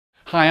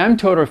Hi, I'm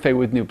Fay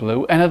with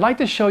NewBlue, and I'd like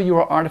to show you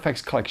our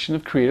Artifacts collection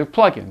of creative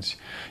plugins.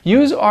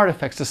 Use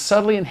Artifacts to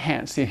subtly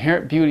enhance the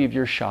inherent beauty of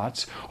your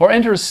shots, or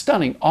enter a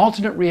stunning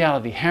alternate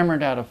reality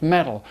hammered out of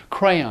metal,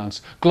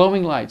 crayons,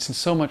 glowing lights, and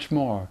so much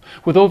more.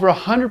 With over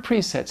 100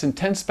 presets and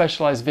 10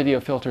 specialized video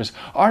filters,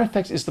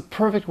 Artifacts is the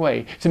perfect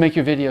way to make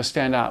your video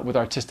stand out with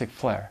artistic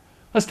flair.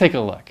 Let's take a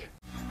look.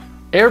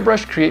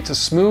 Airbrush creates a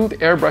smooth,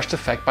 airbrushed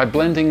effect by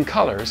blending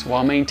colors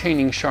while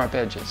maintaining sharp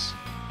edges.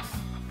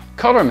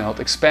 Color Melt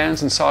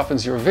expands and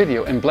softens your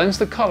video and blends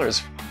the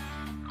colors.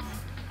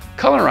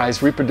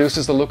 Colorize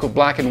reproduces the look of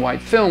black and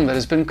white film that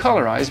has been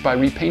colorized by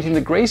repainting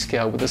the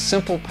grayscale with a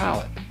simple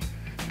palette.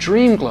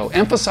 Dream Glow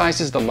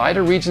emphasizes the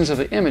lighter regions of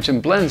the image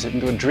and blends it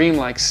into a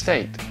dreamlike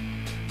state.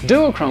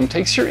 Duochrome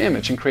takes your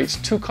image and creates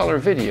two-color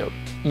video.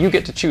 You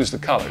get to choose the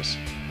colors.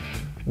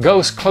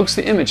 Ghost cloaks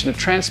the image in a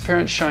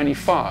transparent, shiny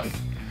fog.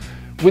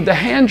 With the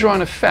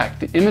hand-drawn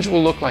effect, the image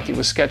will look like it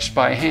was sketched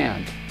by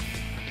hand.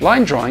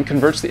 Line drawing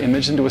converts the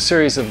image into a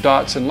series of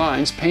dots and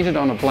lines painted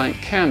on a blank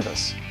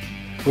canvas.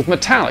 With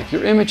Metallic,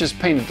 your image is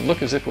painted to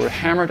look as if it were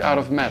hammered out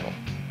of metal.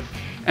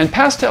 And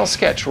Pastel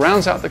Sketch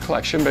rounds out the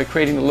collection by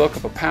creating the look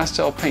of a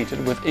pastel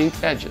painted with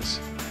inked edges.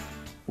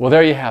 Well,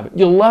 there you have it.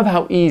 You'll love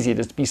how easy it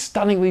is to be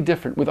stunningly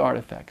different with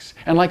Artifacts.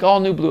 And like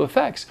all NewBlue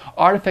effects,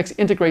 Artifacts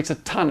integrates a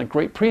ton of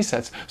great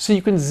presets so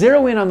you can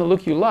zero in on the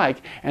look you like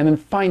and then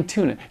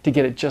fine-tune it to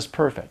get it just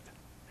perfect.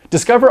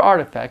 Discover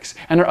Artifacts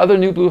and our other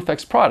NewBlue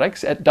Effects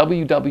products at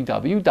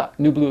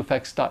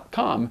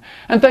www.newblueeffects.com.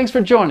 And thanks for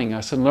joining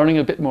us and learning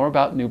a bit more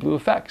about NewBlue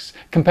Effects.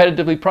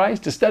 Competitively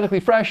priced, aesthetically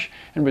fresh,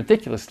 and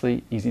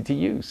ridiculously easy to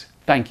use.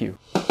 Thank you.